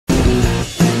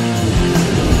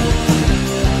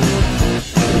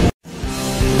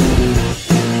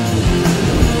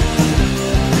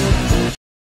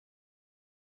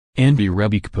Ante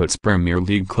Rebic puts Premier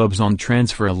League clubs on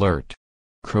transfer alert.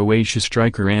 Croatia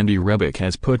striker Ante Rebic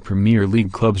has put Premier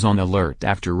League clubs on alert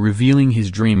after revealing his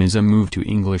dream is a move to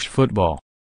English football.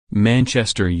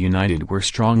 Manchester United were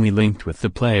strongly linked with the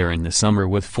player in the summer,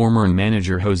 with former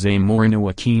manager Jose Mourinho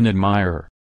a keen admirer.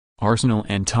 Arsenal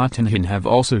and Tottenham have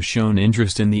also shown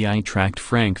interest in the Eintracht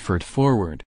Frankfurt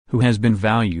forward, who has been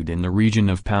valued in the region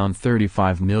of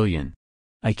 £35 million.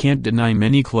 "I can't deny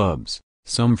many clubs,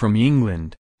 some from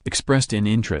England, expressed an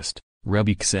interest,"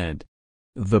 Rebic said.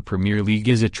 "The Premier League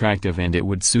is attractive and it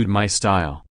would suit my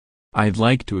style. I'd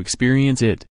like to experience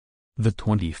it." The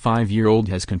 25-year-old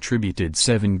has contributed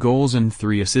 7 goals and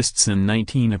 3 assists in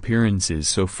 19 appearances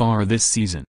so far this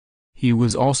season. He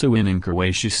was also in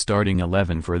Croatia's starting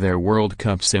 11 for their World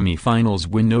Cup semi-finals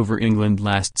win over England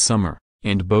last summer,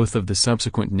 and both of the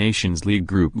subsequent Nations League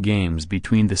group games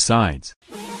between the sides.